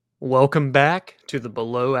Welcome back to the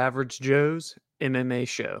Below Average Joe's MMA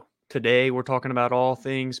show. Today we're talking about all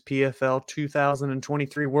things PFL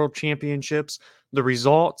 2023 World Championships, the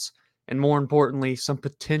results, and more importantly, some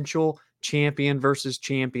potential champion versus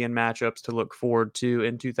champion matchups to look forward to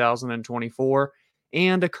in 2024,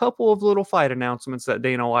 and a couple of little fight announcements that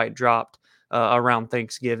Dana White dropped around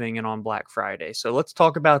Thanksgiving and on Black Friday. So let's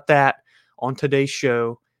talk about that on today's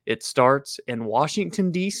show. It starts in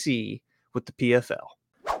Washington, D.C. with the PFL.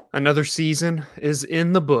 Another season is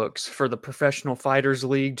in the books for the Professional Fighters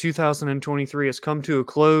League. 2023 has come to a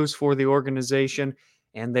close for the organization,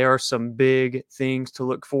 and there are some big things to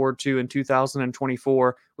look forward to in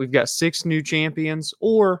 2024. We've got 6 new champions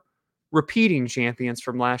or repeating champions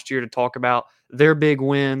from last year to talk about their big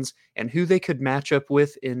wins and who they could match up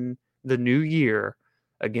with in the new year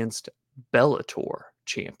against Bellator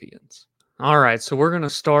champions. All right, so we're going to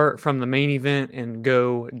start from the main event and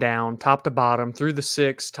go down top to bottom through the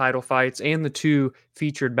 6 title fights and the 2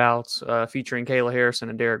 featured bouts featuring Kayla Harrison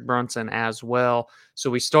and Derek Brunson as well. So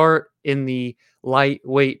we start in the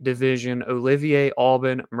lightweight division. Olivier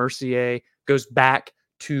Aubin Mercier goes back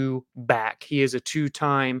to back. He is a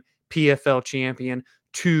 2-time PFL champion,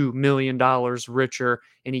 $2 million richer,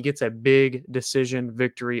 and he gets a big decision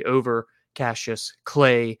victory over Cassius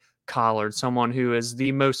Clay Collard, someone who is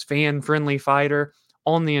the most fan-friendly fighter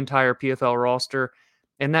on the entire PFL roster.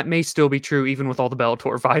 And that may still be true even with all the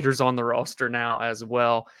Bellator fighters on the roster now as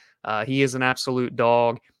well. He is an absolute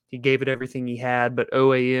dog. He gave it everything he had, but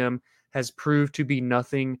OAM has proved to be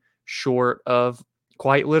nothing short of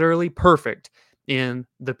quite literally perfect in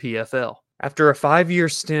the PFL. After a 5-year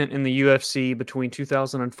stint in the UFC between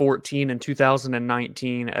 2014 and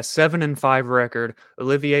 2019, a 7-5 record,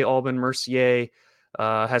 Olivier Aubin Mercier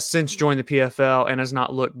has since joined the PFL and has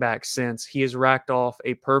not looked back since. He has racked off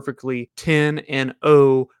a perfectly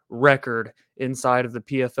 10-0 record inside of the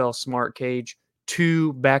PFL Smart Cage,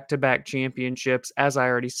 2 back-to-back championships. As I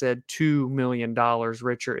already said, $2 million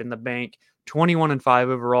richer in the bank, 21-5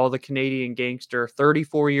 overall. The Canadian gangster,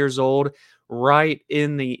 34 years old, right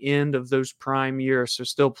in the end of those prime years. So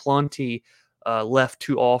still plenty left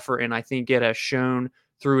to offer, and I think it has shown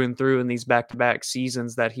through and through in these back-to-back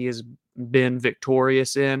seasons that he has been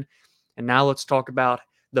victorious in. And now let's talk about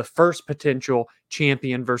the first potential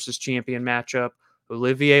champion versus champion matchup.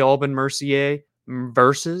 Olivier Aubin Mercier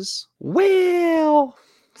versus, well,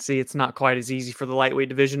 see, it's not quite as easy for the lightweight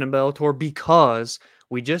division in Bellator because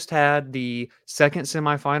we just had the second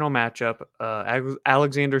semifinal matchup.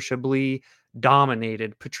 Alexander Chablis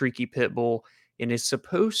dominated Patricky Pitbull and is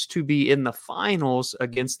supposed to be in the finals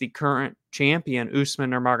against the current champion, Usman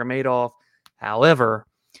Nurmagomedov. However,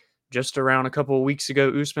 just around a couple of weeks ago,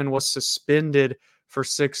 Usman was suspended for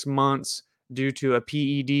 6 months due to a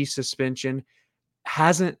PED suspension.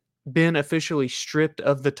 Hasn't been officially stripped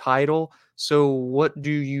of the title. So what do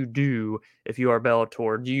you do if you are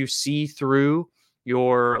Bellator? Do you see through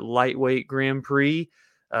your lightweight Grand Prix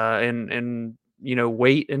and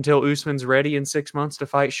wait until Usman's ready in 6 months to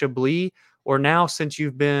fight Chablis? Or now, since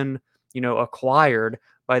you've been acquired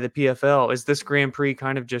by the PFL, is this Grand Prix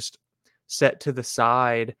kind of just set to the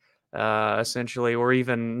side essentially, or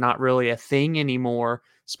even not really a thing anymore,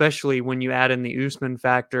 especially when you add in the Usman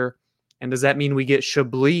factor? And does that mean we get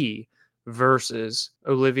Chablis versus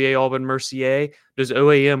Olivier Aubin Mercier? Does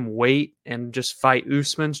OAM wait and just fight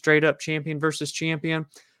Usman straight up champion versus champion?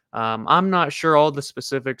 I'm not sure all the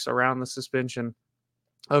specifics around the suspension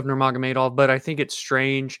of Nurmagomedov, but I think it's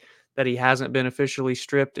strange that he hasn't been officially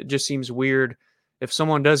stripped. It just seems weird if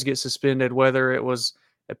someone does get suspended, whether it was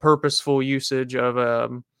a purposeful usage of a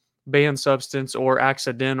banned substance or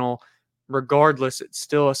accidental. Regardless, it's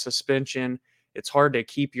still a suspension. It's hard to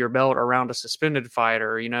keep your belt around a suspended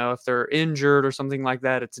fighter. If they're injured or something like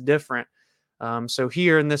that, it's different. So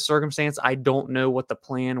here in this circumstance, I don't know what the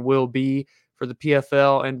plan will be for the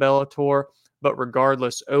PFL and Bellator. But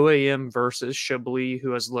regardless, OAM versus Chablis,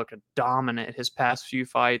 who has looked dominant his past few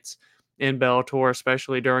fights in Bellator,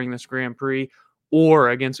 especially during this Grand Prix,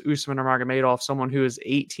 or against Usman Nurmagomedov, someone who is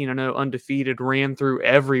 18-0 undefeated, ran through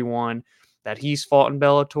everyone that he's fought in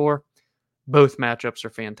Bellator. Both matchups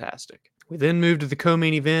are fantastic. We then move to the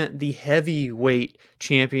co-main event, the heavyweight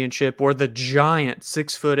championship, where the giant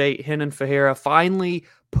 6'8" Renan Ferreira finally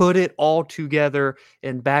put it all together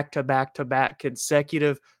in back-to-back-to-back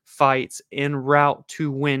consecutive fights en route to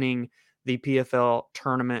winning the PFL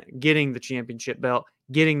tournament, getting the championship belt,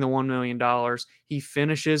 getting the $1 million. He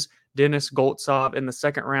finishes Denis Goltsov in the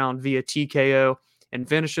second round via TKO and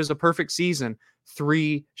finishes a perfect season.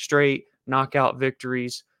 3 straight knockout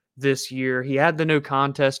victories. this year. He had the no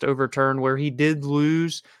contest overturned where he did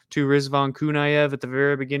lose to Rizvan Kunaev at the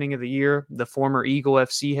very beginning of the year, the former Eagle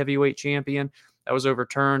FC heavyweight champion. That was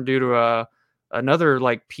overturned due to another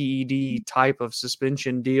like PED type of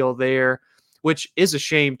suspension deal there, which is a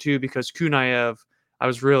shame too because Kunaev, I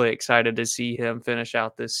was really excited to see him finish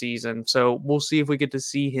out this season. So we'll see if we get to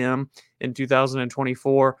see him in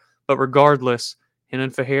 2024. But regardless, Renan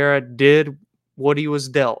Ferreira did what he was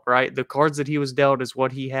dealt, right? The cards that he was dealt is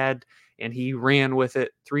what he had, and he ran with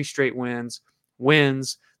it. 3 straight wins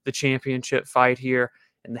the championship fight here.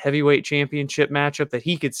 And the heavyweight championship matchup that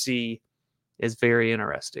he could see is very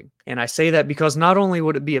interesting. And I say that because not only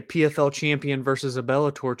would it be a PFL champion versus a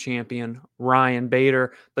Bellator champion, Ryan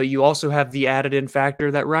Bader, but you also have the added in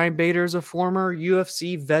factor that Ryan Bader is a former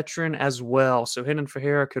UFC veteran as well. So Renan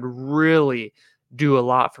Ferreira could really do a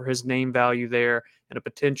lot for his name value there in a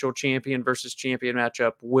potential champion versus champion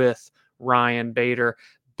matchup with Ryan Bader.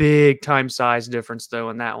 Big time size difference,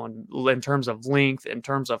 though, in that one, in terms of length, in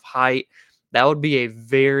terms of height. That would be a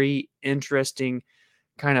very interesting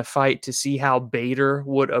kind of fight to see how Bader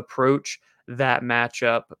would approach that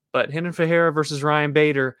matchup. But Renan Ferreira versus Ryan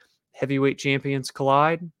Bader, heavyweight champions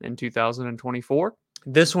collide in 2024.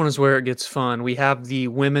 This one is where it gets fun. We have the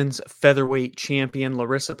women's featherweight champion,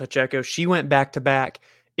 Larissa Pacheco. She went back to back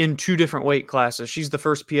in 2 different weight classes. She's the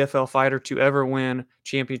first PFL fighter to ever win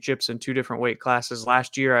championships in 2 different weight classes.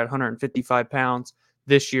 Last year at 155 pounds,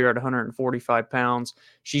 this year at 145 pounds.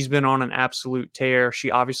 She's been on an absolute tear.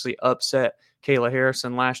 She obviously upset Kayla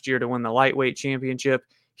Harrison last year to win the lightweight championship.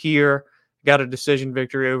 Here, got a decision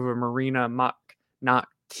victory over Marina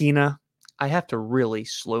Mokhnatkina. I have to really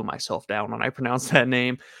slow myself down when I pronounce that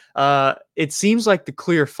name. It seems like the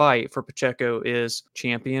clear fight for Pacheco is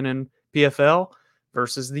champion in PFL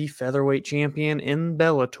versus the featherweight champion in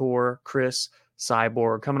Bellator, Chris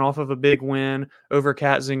Cyborg, coming off of a big win over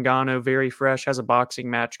Kat Zingano, very fresh, has a boxing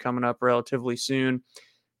match coming up relatively soon.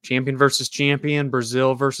 Champion versus champion,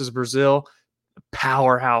 Brazil versus Brazil.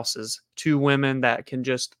 Powerhouses, 2 women that can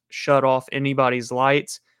just shut off anybody's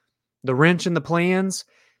lights. The wrench in the plans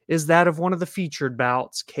is that of one of the featured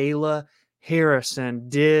bouts. Kayla Harrison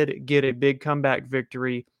did get a big comeback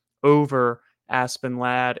victory over Aspen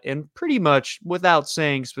Ladd and pretty much, without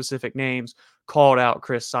saying specific names, called out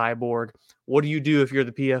Chris Cyborg. What do you do if you're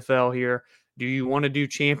the PFL here? Do you want to do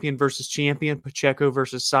champion versus champion, Pacheco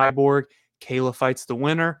versus Cyborg? Kayla fights the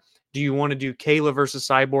winner. Do you want to do Kayla versus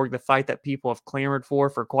Cyborg, the fight that people have clamored for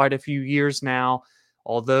quite a few years now?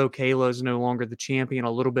 Although Kayla is no longer the champion,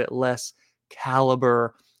 a little bit less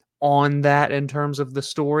caliber on that in terms of the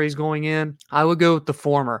stories going in. I would go with the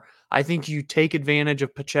former. I think you take advantage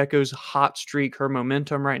of Pacheco's hot streak, her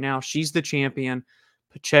momentum right now. She's the champion.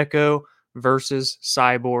 Pacheco versus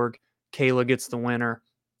Cyborg. Kayla gets the winner.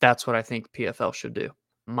 That's what I think PFL should do.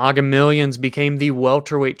 Maga Millions became the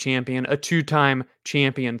welterweight champion, a 2-time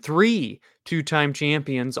champion, 3 two-time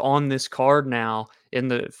champions on this card now in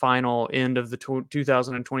the final end of the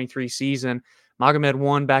 2023 season. Magomed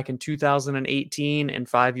won back in 2018 and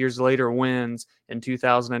 5 years later wins in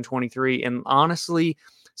 2023. And honestly,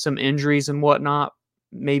 some injuries and whatnot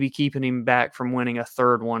maybe keeping him back from winning a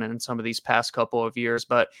third one in some of these past couple of years.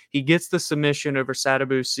 But he gets the submission over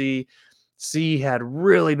Sadibou C. C had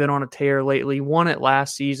really been on a tear lately, won it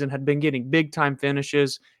last season, had been getting big time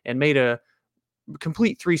finishes, and made a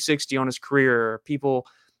complete 360 on his career. People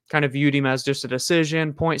kind of viewed him as just a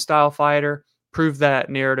decision, point style fighter, proved that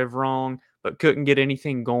narrative wrong, but couldn't get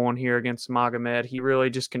anything going here against Magomed. He really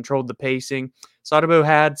just controlled the pacing. Sadibou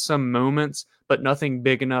had some moments, but nothing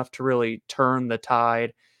big enough to really turn the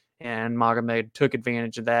tide, and Magomed took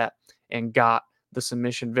advantage of that and got the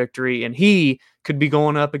submission victory. And he could be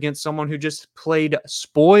going up against someone who just played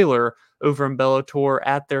spoiler over in Bellator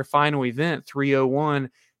at their final event, 301,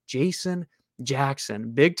 Jason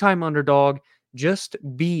Jackson. Big time underdog, just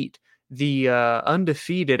beat the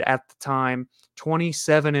undefeated at the time,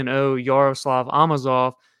 27-0 Yaroslav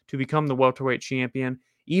Amazov to become the welterweight champion,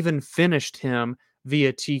 even finished him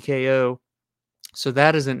via TKO. So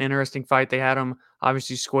that is an interesting fight. They had him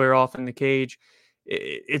obviously square off in the cage.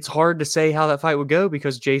 It's hard to say how that fight would go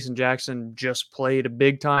because Jason Jackson just played a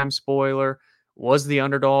big time spoiler, was the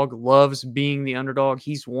underdog, loves being the underdog.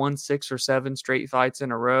 He's won 6 or 7 straight fights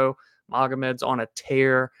in a row. Magomed's on a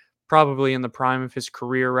tear, probably in the prime of his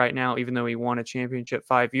career right now, even though he won a championship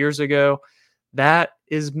 5 years ago. That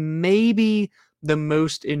is maybe the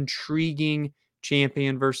most intriguing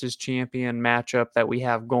champion versus champion matchup that we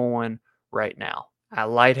have going right now.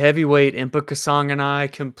 At light heavyweight, Impa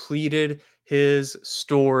Kasanganay completed his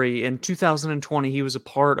story. In 2020, he was a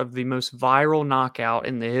part of the most viral knockout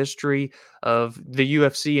in the history of the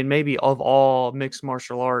UFC and maybe of all mixed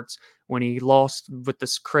martial arts when he lost with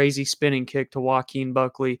this crazy spinning kick to Joaquin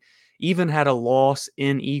Buckley. Even had a loss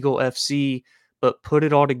in Eagle FC, but put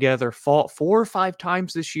it all together. Fought 4 or 5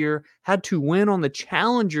 times this year. Had to win on the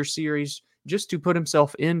Challenger Series just to put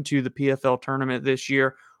himself into the PFL tournament this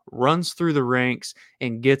year. Runs through the ranks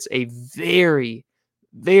and gets a very,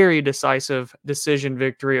 very decisive decision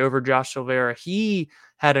victory over Josh Silveira. He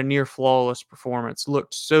had a near flawless performance,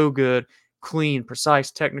 looked so good, clean,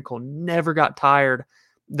 precise, technical, never got tired.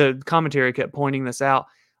 The commentary kept pointing this out.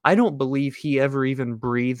 I don't believe he ever even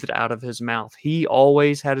breathed out of his mouth. He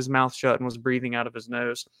always had his mouth shut and was breathing out of his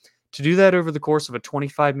nose. To do that over the course of a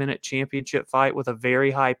 25-minute championship fight with a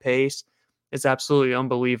very high pace is absolutely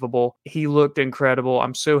unbelievable. He looked incredible.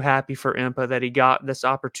 I'm so happy for Impa that he got this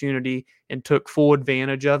opportunity and took full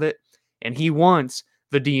advantage of it. And he wants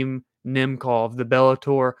Vadim Nemkov, the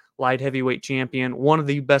Bellator light heavyweight champion, one of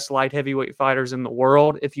the best light heavyweight fighters in the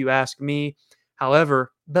world, if you ask me.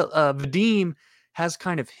 However, Vadim has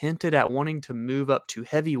kind of hinted at wanting to move up to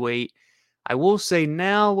heavyweight. I will say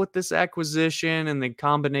now with this acquisition and the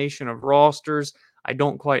combination of rosters, I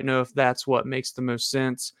don't quite know if that's what makes the most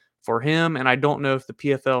sense for him. And I don't know if the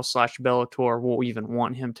PFL/Bellator will even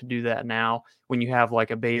want him to do that now when you have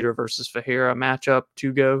like a Bader versus Fajera matchup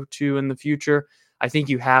to go to in the future. I think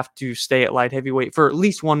you have to stay at light heavyweight for at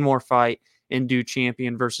least one more fight and do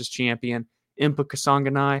champion versus champion. Impa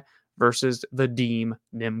Kasanganay versus Vadim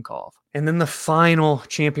Nemkov. And then the final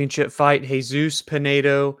championship fight, Jesus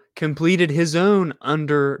Pinedo completed his own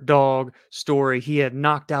underdog story. He had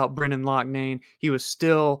knocked out Brendan Loughnane. He was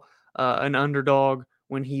still an underdog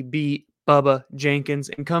when he beat Bubba Jenkins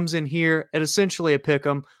and comes in here at essentially a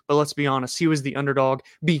pick'em. But let's be honest, he was the underdog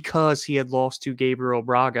because he had lost to Gabriel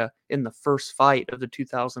Braga in the first fight of the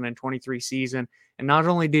 2023 season. And not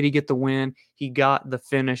only did he get the win, he got the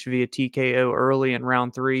finish via TKO early in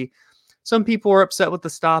round 3. Some people are upset with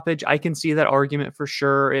the stoppage. I can see that argument for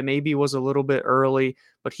sure. It maybe was a little bit early,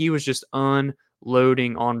 but he was just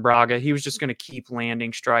unloading on Braga. He was just going to keep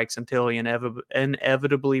landing strikes until he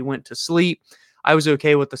inevitably went to sleep. I was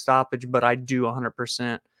okay with the stoppage, but I do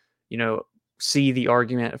 100%, see the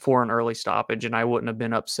argument for an early stoppage, and I wouldn't have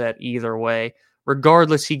been upset either way.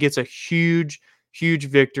 Regardless, he gets a huge, huge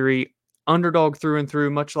victory. Underdog through and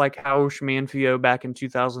through, much like Haush Manfio back in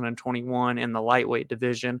 2021 in the lightweight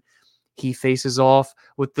division. He faces off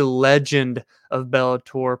with the legend of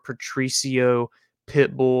Bellator, Patricio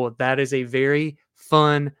Pitbull. That is a very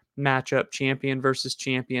fun matchup, champion versus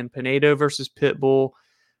champion. Pinedo versus Pitbull,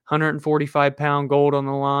 145-pound gold on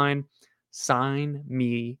the line. Sign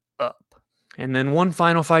me up. And then one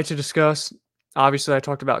final fight to discuss. Obviously, I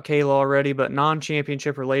talked about Kayla already, but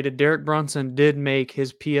non-championship related. Derek Brunson did make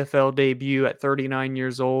his PFL debut at 39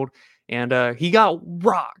 years old, and he got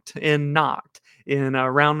rocked and knocked in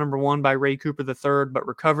round number 1 by Ray Cooper III, but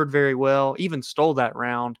recovered very well, even stole that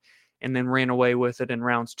round, and then ran away with it in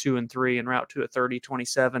rounds 2 and 3 and route to a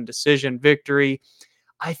 30-27 decision victory.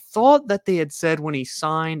 I thought that they had said when he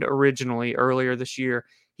signed originally earlier this year,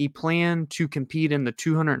 he planned to compete in the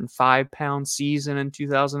 205-pound season in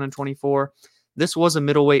 2024. This was a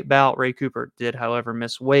middleweight bout. Ray Cooper did, however,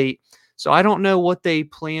 miss weight. So I don't know what they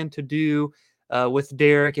plan to do with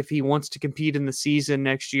Derek. If he wants to compete in the season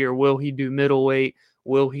next year, will he do middleweight?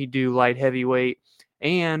 Will he do light heavyweight?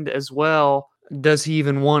 And as well, does he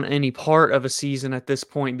even want any part of a season at this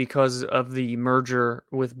point because of the merger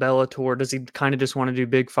with Bellator? Does he kind of just want to do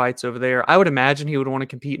big fights over there? I would imagine he would want to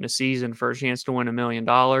compete in a season for a chance to win $1 million,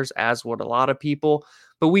 as would a lot of people.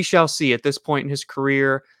 But we shall see. At this point in his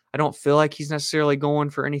career, I don't feel like he's necessarily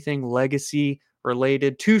going for anything legacy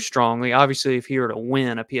related too strongly. Obviously, if he were to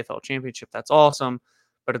win a PFL championship, that's awesome.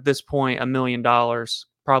 But at this point, $1 million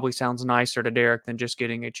probably sounds nicer to Derek than just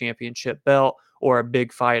getting a championship belt or a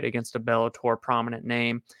big fight against a Bellator prominent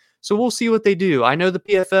name. So we'll see what they do. I know the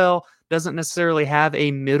PFL doesn't necessarily have a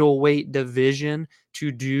middleweight division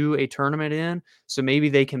to do a tournament in, so maybe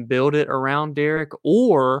they can build it around Derek,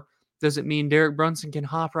 or does it mean Derek Brunson can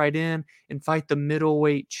hop right in and fight the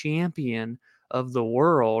middleweight champion of the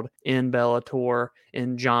world in Bellator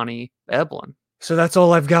in Johnny Eblen? So that's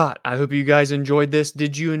all I've got. I hope you guys enjoyed this.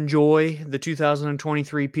 Did you enjoy the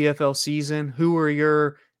 2023 PFL season? Who are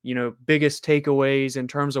your, biggest takeaways in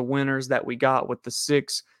terms of winners that we got with the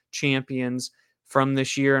 6 champions from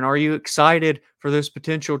this year? And are you excited for those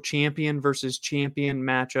potential champion versus champion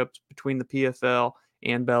matchups between the PFL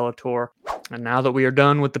and Bellator? And now that we are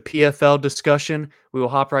done with the PFL discussion, we will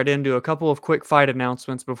hop right into a couple of quick fight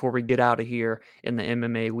announcements before we get out of here in the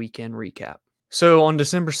MMA weekend recap. So on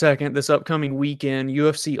December 2nd, this upcoming weekend,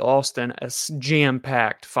 UFC Austin, a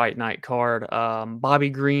jam-packed fight night card. Bobby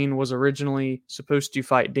Green was originally supposed to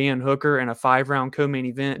fight Dan Hooker in a 5-round co-main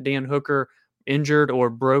event. Dan Hooker injured or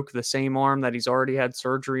broke the same arm that he's already had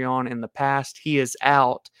surgery on in the past. He is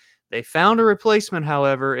out. They found a replacement,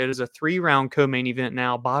 however. It is a 3-round co-main event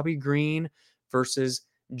now. Bobby Green versus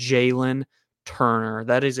Jalen Turner.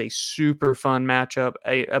 That is a super fun matchup.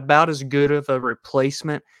 About as good of a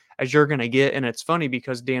replacement as you're going to get. And it's funny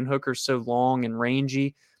because Dan Hooker's so long and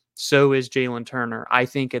rangy. So is Jalen Turner. I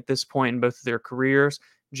think at this point in both of their careers,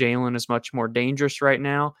 Jalen is much more dangerous right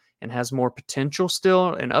now and has more potential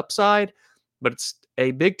still and upside. But it's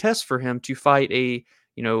a big test for him to fight a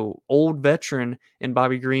old veteran in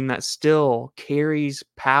Bobby Green that still carries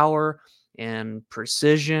power and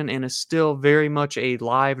precision and is still very much a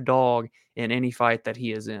live dog in any fight that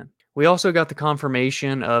he is in. We also got the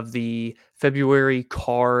confirmation of the February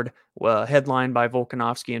card, headlined by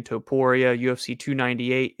Volkanovski and Topuria, UFC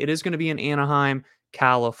 298. It is going to be in Anaheim,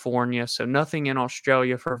 California, so nothing in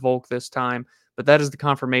Australia for Volk this time, but that is the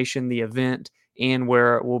confirmation, the event, and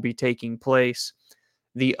where it will be taking place.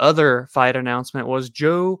 The other fight announcement was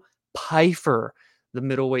Joe Pyfer, the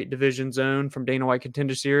middleweight division zone from Dana White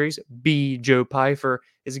Contender Series. Joe Pyfer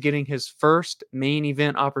is getting his first main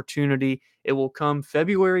event opportunity. It will come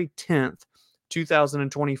February 10th,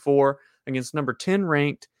 2024, against number 10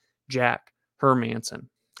 ranked Jack Hermanson.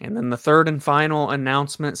 And then the third and final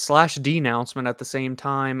announcement slash denouncement at the same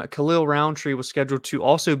time, Khalil Roundtree was scheduled to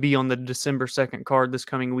also be on the December 2nd card this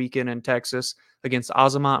coming weekend in Texas against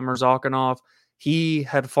Azamat Murzakanov. He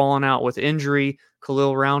had fallen out with injury.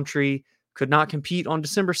 Khalil Roundtree could not compete on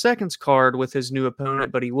December 2nd's card with his new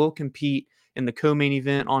opponent, but he will compete in the co-main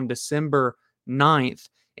event on December 9th,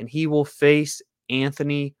 and he will face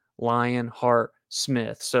Anthony Lionheart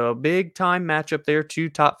Smith. So a big time matchup there, two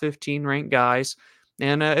top 15 ranked guys,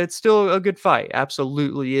 and it's still a good fight.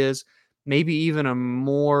 Absolutely is. Maybe even a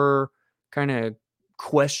more kind of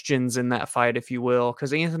questions in that fight, if you will,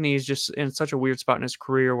 because Anthony is just in such a weird spot in his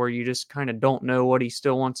career where you just kind of don't know what he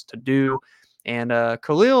still wants to do. And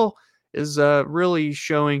Khalil is really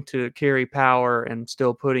showing to carry power and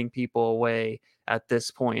still putting people away at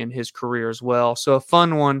this point in his career as well. So a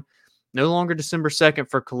fun one. No longer December 2nd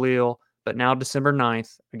for Khalil, but now December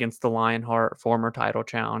 9th against the Lionheart former title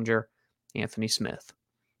challenger, Anthony Smith.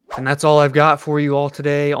 And that's all I've got for you all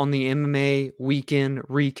today on the MMA weekend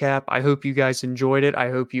recap. I hope you guys enjoyed it. I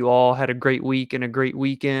hope you all had a great week and a great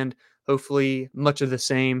weekend. Hopefully, much of the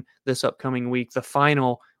same this upcoming week, the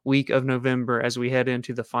final week of November, as we head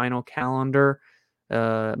into the final calendar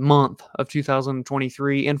month of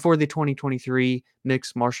 2023. And for the 2023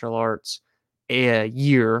 Mixed Martial Arts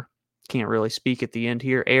year, can't really speak at the end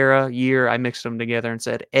here, year, I mixed them together and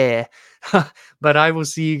said but I will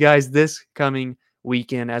see you guys this coming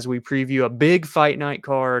weekend as we preview a big fight night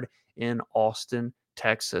card in Austin,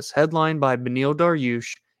 Texas, headlined by Beneil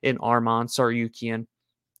Dariush and Arman Saryukian.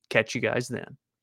 Catch you guys then.